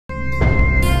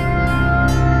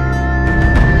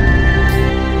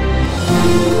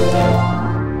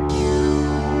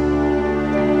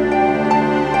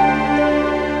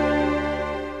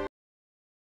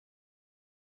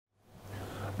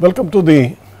Welcome to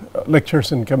the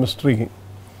lectures in chemistry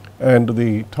and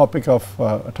the topic of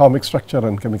atomic structure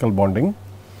and chemical bonding.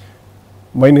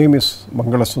 My name is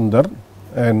Mangala Sundar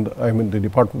and I am in the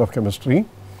Department of Chemistry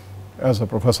as a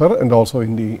professor and also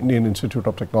in the Indian Institute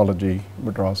of Technology,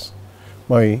 Madras.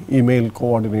 My email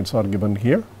coordinates are given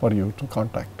here for you to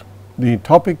contact. The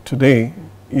topic today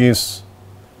is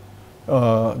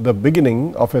the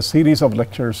beginning of a series of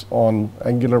lectures on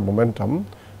angular momentum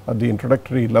at the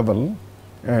introductory level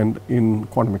and in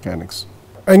quantum mechanics.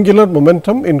 Angular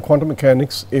momentum in quantum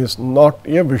mechanics is not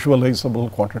a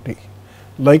visualizable quantity,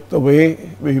 like the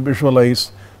way we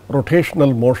visualize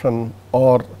rotational motion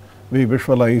or we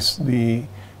visualize the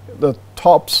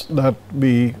tops that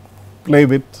we play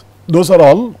with. Those are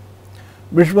all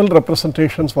visual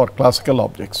representations for classical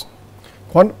objects.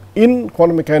 In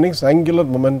quantum mechanics, angular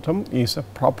momentum is a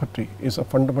property, is a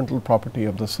fundamental property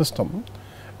of the system,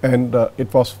 and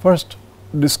it was first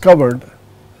discovered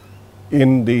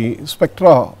in the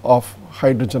spectra of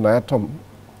hydrogen atom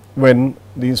when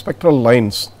the spectral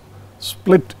lines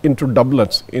split into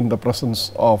doublets in the presence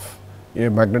of a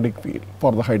magnetic field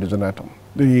for the hydrogen atom.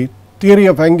 The theory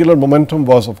of angular momentum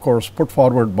was of course put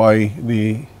forward by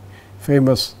the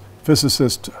famous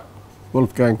physicist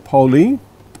Wolfgang Pauli,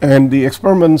 and the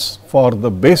experiments for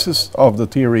the basis of the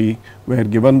theory were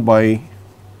given by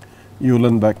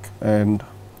Uhlenbeck and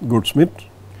Goudsmit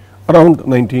around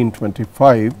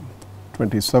 1925-27,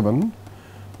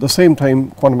 the same time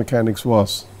quantum mechanics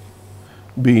was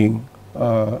being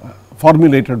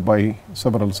formulated by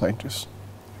several scientists.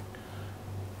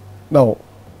 Now,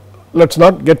 let us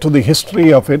not get to the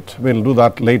history of it, we will do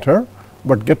that later,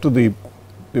 but get to the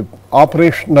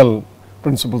operational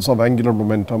principles of angular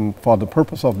momentum for the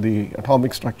purpose of the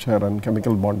atomic structure and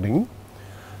chemical bonding.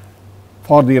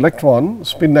 For the electron,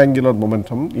 spin angular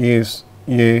momentum is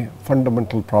a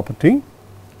fundamental property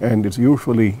and it is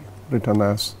usually written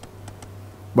as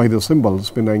by the symbol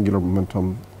spin angular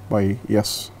momentum by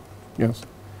S. Yes.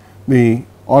 The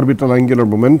orbital angular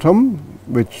momentum,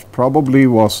 which probably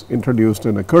was introduced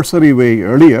in a cursory way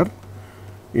earlier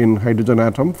in hydrogen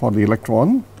atom for the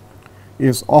electron,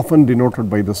 is often denoted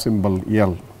by the symbol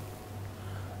L.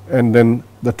 And then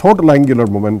the total angular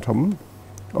momentum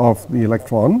of the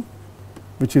electron,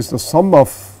 which is the sum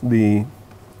of the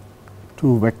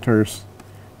two vectors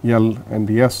L and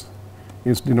S,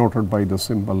 is denoted by the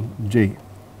symbol J.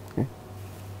 Okay.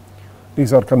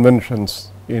 These are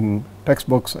conventions in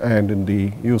textbooks and in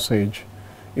the usage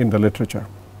in the literature.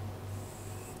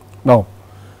 Now,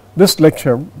 this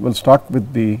lecture will start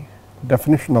with the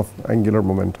definition of angular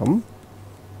momentum,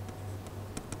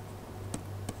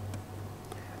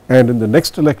 and in the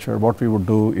next lecture what we would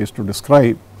do is to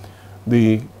describe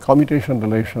the commutation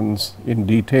relations in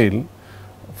detail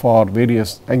for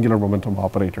various angular momentum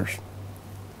operators.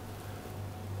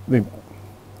 The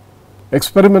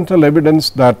experimental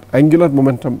evidence that angular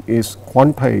momentum is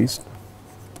quantization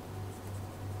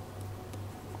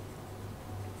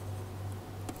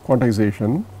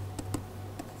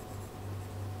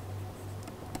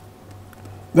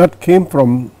that came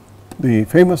from the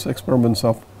famous experiments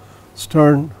of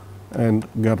Stern and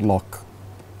Gerlach.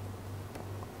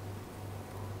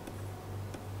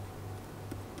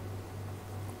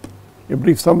 A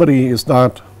brief summary is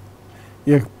that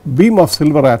a beam of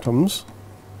silver atoms,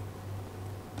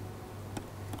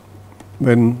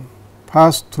 when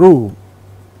passed through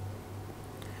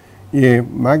a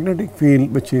magnetic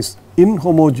field which is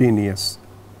inhomogeneous,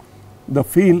 the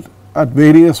field at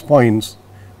various points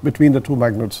between the two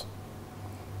magnets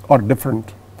are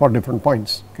different for different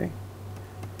points, okay,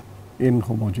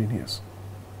 inhomogeneous.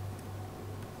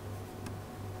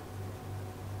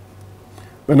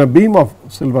 When a beam of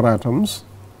silver atoms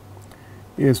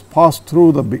is passed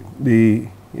through the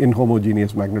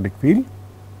inhomogeneous magnetic field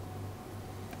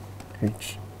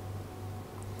H,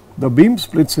 the beam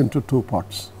splits into two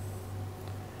parts,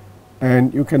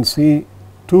 and you can see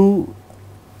two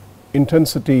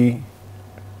intensity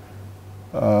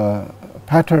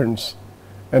patterns,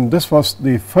 and this was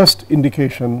the first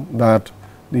indication that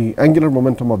the angular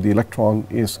momentum of the electron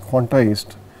is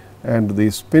quantized and the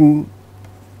spin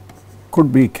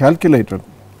could be calculated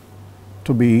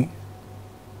to be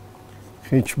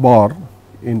h bar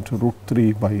into root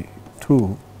 3 by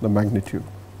 2 the magnitude.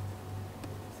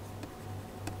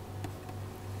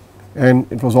 And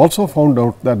it was also found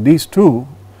out that these two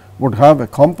would have a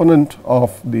component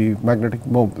of the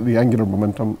the angular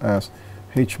momentum as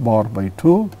h bar by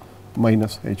 2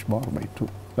 minus h bar by 2,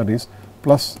 that is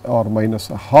plus or minus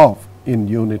a half in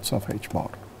units of h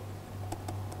bar.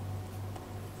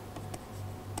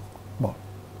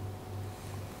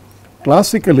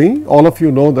 Classically, all of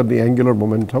you know that the angular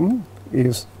momentum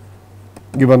is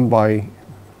given by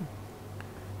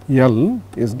L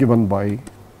is given by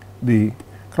the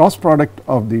cross product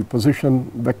of the position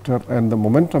vector and the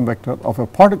momentum vector of a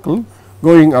particle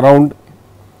going around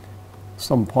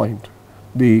some point.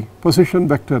 The position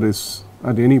vector is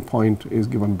at any point is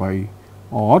given by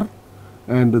R,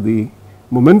 and the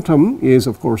momentum is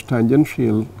of course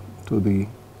tangential to the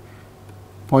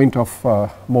point of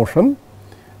motion,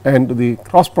 and the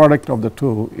cross product of the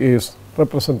two is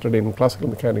represented in classical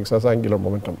mechanics as angular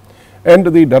momentum, and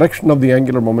the direction of the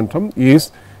angular momentum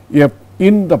is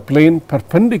in the plane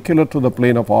perpendicular to the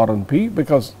plane of R and P,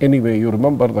 because anyway you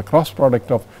remember the cross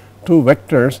product of two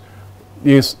vectors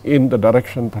is in the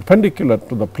direction perpendicular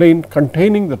to the plane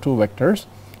containing the two vectors,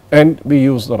 and we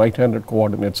use the right handed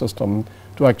coordinate system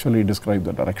to actually describe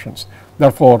the directions.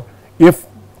 Therefore, if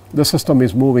the system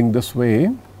is moving this way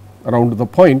around the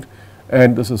point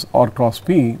and this is R cross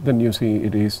P, then you see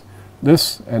it is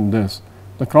this and this.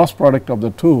 The cross product of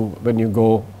the two, when you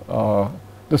go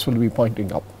this will be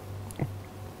pointing up.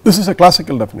 This is a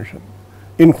classical definition.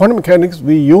 In quantum mechanics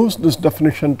we use this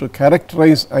definition to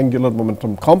characterize angular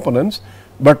momentum components,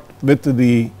 but with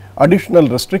the additional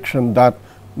restriction that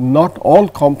not all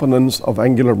components of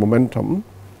angular momentum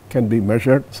can be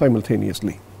measured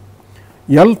simultaneously.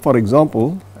 L, for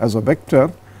example, as a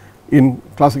vector in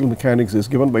classical mechanics is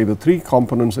given by the three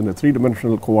components in a three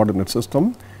dimensional coordinate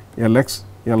system, Lx,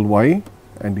 Ly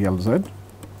and Lz.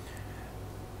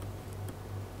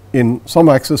 In some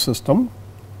axis system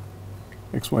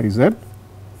x, y, z,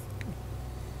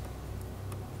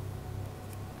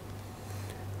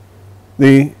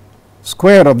 the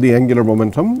square of the angular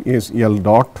momentum is L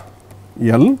dot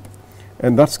L,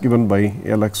 and that is given by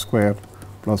Lx square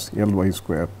plus Ly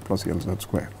square plus Lz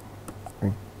square.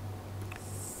 Okay.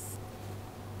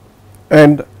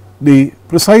 And the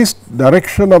precise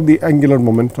direction of the angular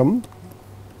momentum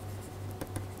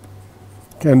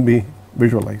can be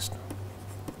visualized,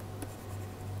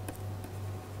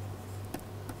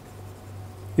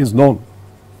 is known,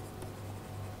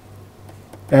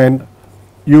 and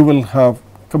you will have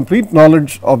complete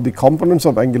knowledge of the components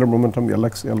of angular momentum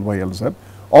Lx, Ly, Lz.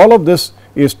 All of this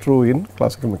is true in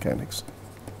classical mechanics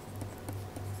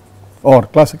or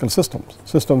classical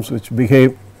systems which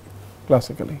behave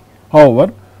classically.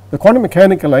 However, the quantum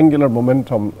mechanical angular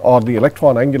momentum or the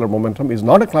electron angular momentum is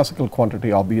not a classical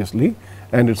quantity obviously,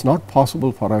 and it is not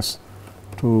possible for us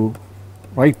to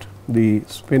write the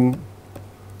spin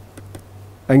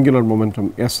angular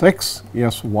momentum Sx,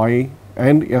 Sy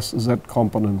and Sz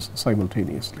components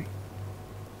simultaneously.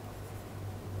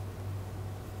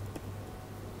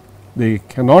 They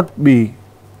cannot be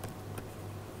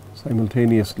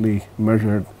simultaneously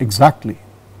measured exactly.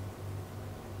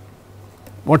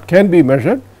 What can be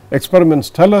measured? Experiments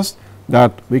tell us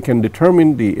that we can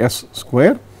determine the S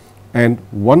square and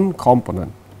one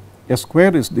component. S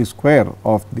square is the square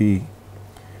of the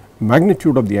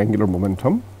magnitude of the angular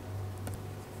momentum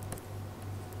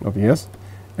of S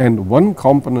and one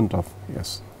component of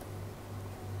S,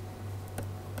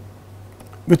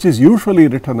 which is usually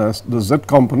written as the Z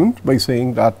component by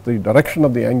saying that the direction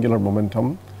of the angular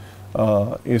momentum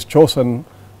is chosen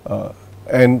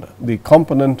and the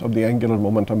component of the angular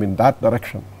momentum in that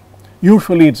direction.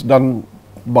 Usually it is done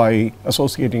by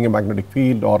associating a magnetic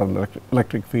field or an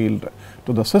electric field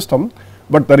to the system,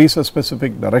 but there is a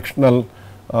specific directional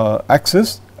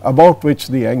axis about which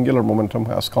the angular momentum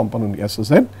has component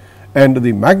Sz, and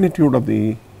the magnitude of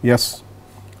the S,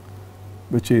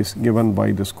 which is given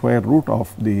by the square root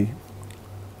of the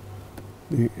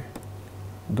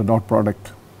dot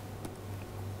product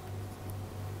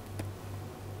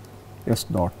S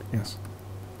dot S.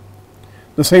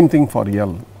 The same thing for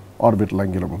L, orbital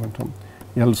angular momentum.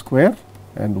 L square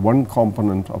and one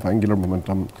component of angular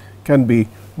momentum can be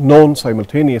known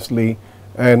simultaneously,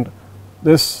 and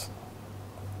this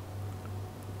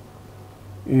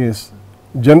is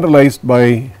generalized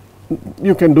by,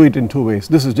 you can do it in two ways.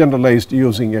 This is generalized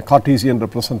using a Cartesian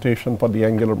representation for the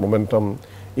angular momentum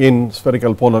in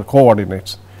spherical polar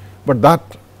coordinates, but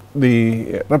that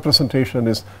the representation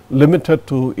is limited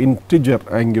to integer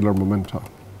angular momenta,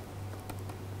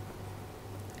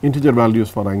 integer values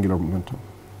for angular momentum,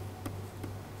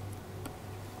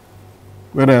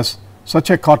 whereas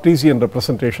such a Cartesian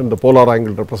representation, the polar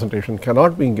angle representation,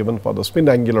 cannot be given for the spin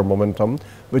angular momentum,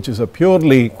 which is a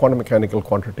purely quantum mechanical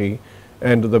quantity,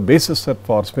 and the basis set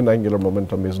for spin angular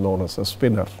momentum is known as a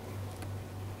spinor.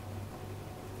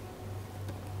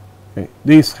 Okay.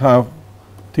 These have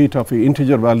theta phi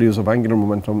integer values of angular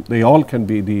momentum. They all can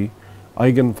be the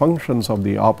eigenfunctions of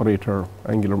the operator,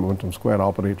 angular momentum square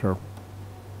operator,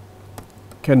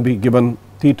 can be given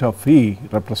theta phi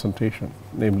representation,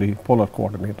 namely polar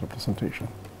coordinate representation.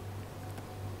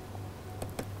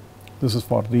 This is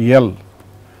for the L,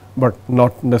 but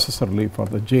not necessarily for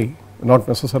the J, not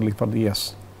necessarily for the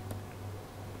S.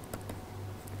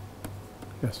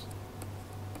 Yes.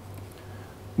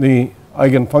 The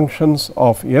eigenfunctions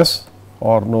of S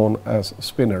are known as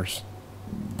spinors.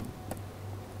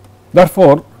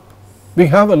 Therefore, we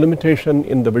have a limitation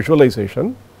in the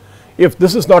visualization. If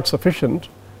this is not sufficient,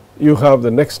 you have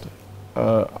the next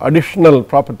additional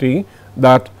property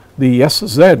that the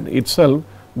Sz itself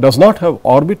does not have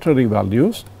arbitrary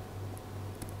values,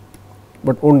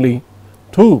 but only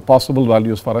two possible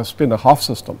values for a spin a half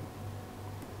system.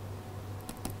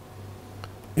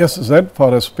 Sz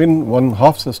for a spin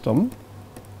 1/2 system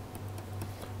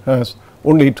has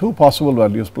only two possible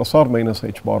values, plus or minus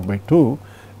h bar by 2,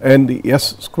 and the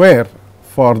S square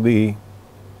for the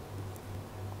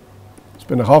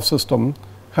spin a half system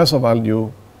has a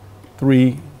value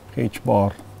 3 h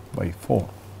bar by 4.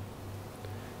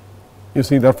 You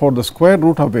see, therefore, the square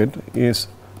root of it is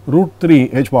root 3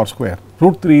 h bar square,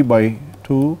 root 3 by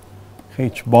 2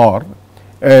 h bar,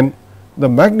 and the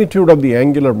magnitude of the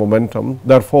angular momentum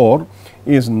therefore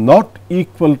is not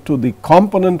equal to the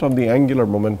component of the angular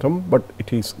momentum, but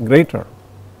it is greater.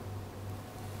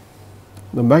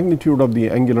 The magnitude of the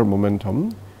angular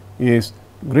momentum is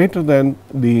greater than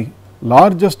the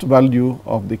largest value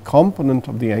of the component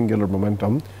of the angular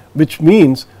momentum, which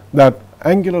means that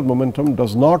angular momentum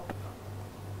does not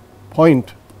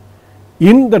point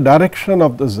in the direction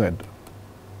of the z,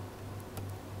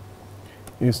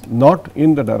 is not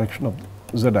in the direction of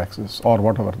z axis or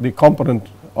whatever the component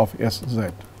of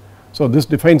Sz. So, this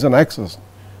defines an axis.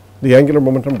 The angular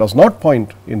momentum does not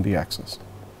point in the axis.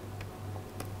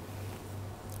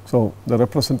 So, the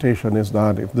representation is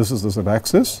that if this is the z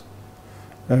axis,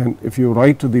 and if you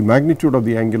write the magnitude of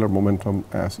the angular momentum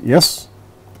as S,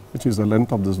 which is the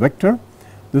length of this vector,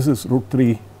 this is root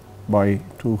 3 by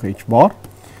 2 h bar,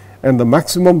 and the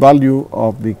maximum value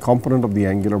of the component of the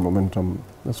angular momentum,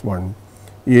 this one,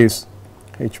 is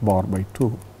h bar by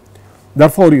 2.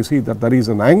 Therefore, you see that there is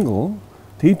an angle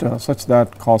theta such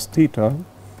that cos theta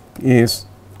is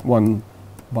 1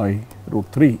 by root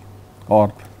 3,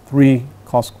 or 3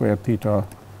 cos square theta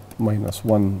minus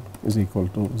 1 is equal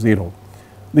to 0.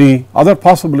 The other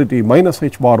possibility, minus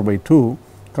h bar by 2,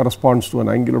 corresponds to an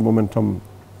angular momentum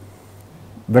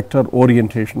vector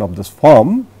orientation of this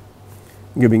form,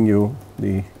 giving you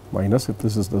the minus, if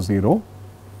this is the 0,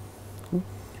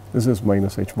 this is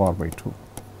minus h bar by 2.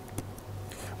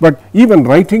 But even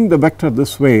writing the vector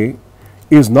this way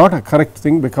is not a correct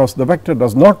thing, because the vector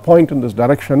does not point in this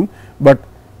direction, but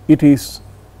it is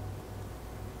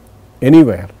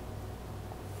anywhere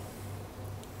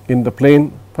in the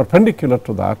plane perpendicular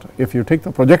to that. If you take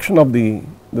the projection of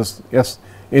this S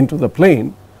into the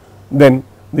plane, then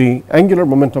the angular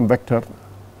momentum vector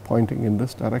pointing in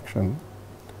this direction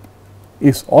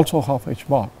is also half h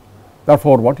bar.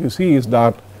 Therefore, what you see is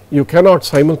that you cannot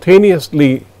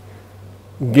simultaneously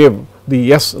give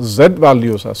the S z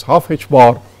values as half h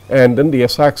bar, and then the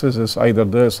S axis is either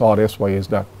this or S y is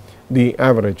that, the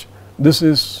average. This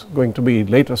is going to be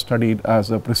later studied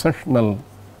as a precessional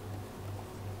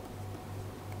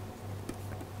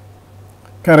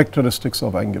characteristics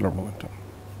of angular momentum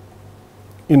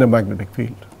in a magnetic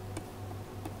field,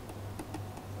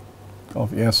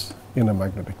 of S in a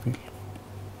magnetic field.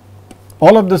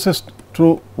 All of this is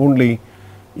true only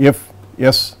if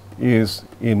S is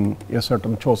in a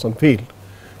certain chosen field.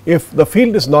 If the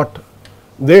field is not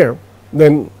there,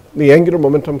 then the angular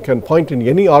momentum can point in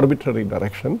any arbitrary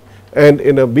direction, and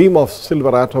in a beam of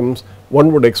silver atoms,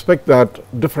 one would expect that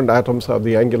different atoms have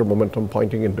the angular momentum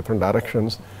pointing in different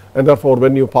directions, and therefore,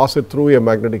 when you pass it through a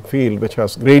magnetic field which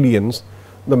has gradients,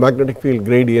 the magnetic field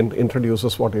gradient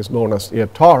introduces what is known as a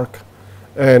torque,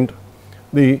 and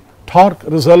the torque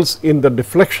results in the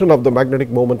deflection of the magnetic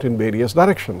moment in various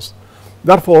directions.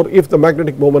 Therefore, if the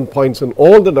magnetic moment points in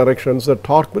all the directions, the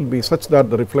torque will be such that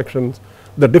the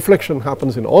deflection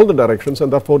happens in all the directions,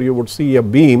 and therefore, you would see a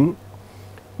beam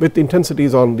with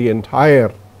intensities on the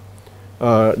entire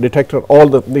detector, all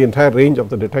the entire range of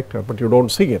the detector, but you do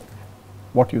not see it.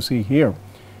 What you see here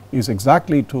is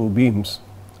exactly two beams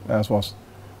as was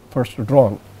first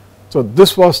drawn. So,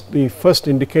 this was the first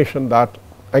indication that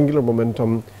angular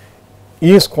momentum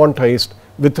is quantized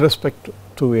with respect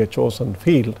to a chosen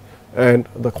field, and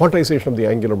the quantization of the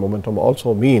angular momentum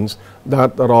also means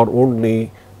that there are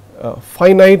only a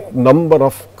finite number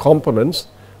of components,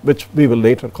 which we will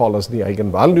later call as the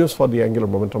eigenvalues for the angular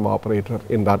momentum operator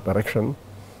in that direction,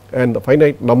 and the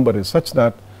finite number is such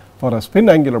that for a spin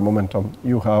angular momentum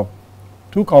you have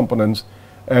two components,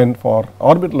 and for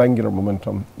orbital angular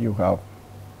momentum you have,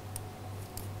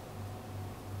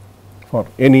 for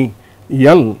any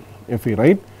L, if we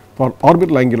write, for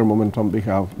orbital angular momentum we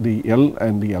have the L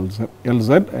and the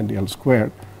LZ and L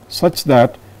squared, such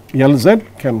that LZ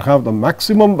can have the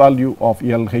maximum value of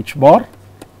L h bar,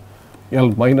 L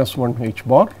minus 1 h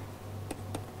bar,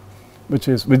 which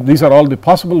is these are all the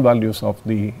possible values of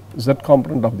the Z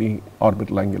component of the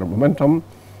orbital angular momentum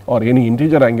or any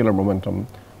integer angular momentum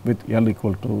with L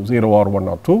equal to 0 or 1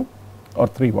 or 2 or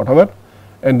 3 whatever,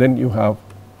 and then you have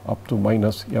up to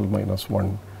minus L minus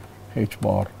 1 h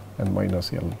bar and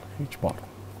minus L h bar.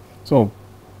 So,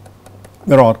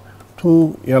 there are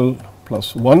 2 L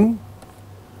plus 1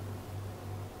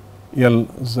 L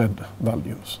Z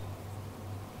values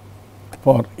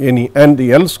for any, and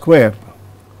the L square,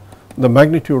 the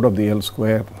magnitude of the L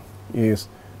square is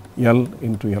L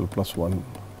into L plus 1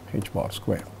 h bar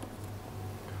square.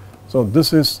 So,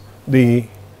 this is the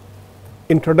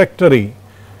introductory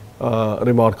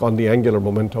remark on the angular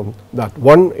momentum, that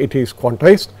 1, it is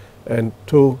quantized, and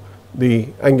 2, the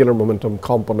angular momentum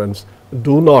components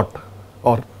do not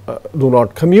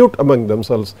commute among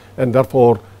themselves, and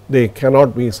therefore, they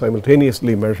cannot be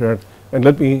simultaneously measured. And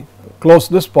let me close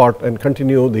this part and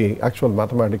continue the actual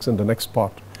mathematics in the next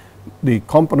part. The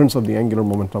components of the angular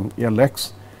momentum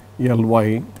Lx,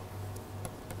 Ly,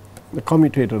 the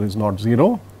commutator is not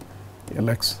 0,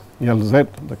 Lx,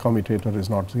 Lz, the commutator is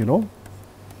not 0,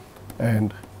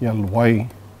 and Ly,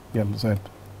 Lz.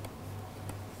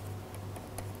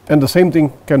 And the same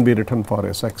thing can be written for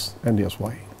Sx and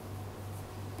Sy,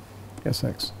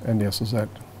 Sx and Sz,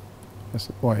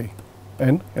 Sy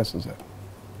and Sz.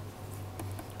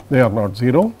 They are not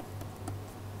 0,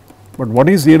 but what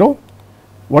is 0?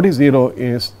 What is 0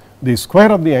 is the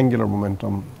square of the angular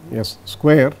momentum, S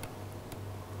square,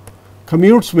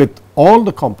 commutes with all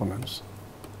the components,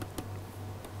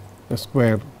 S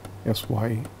square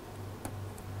Sy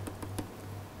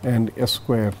and S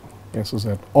square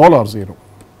Sz, all are 0.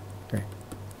 Okay.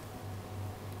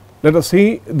 Let us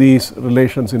see these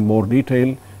relations in more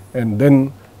detail and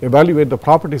then evaluate the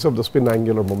properties of the spin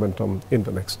angular momentum in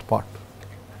the next part.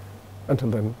 Until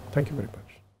then, thank you very much.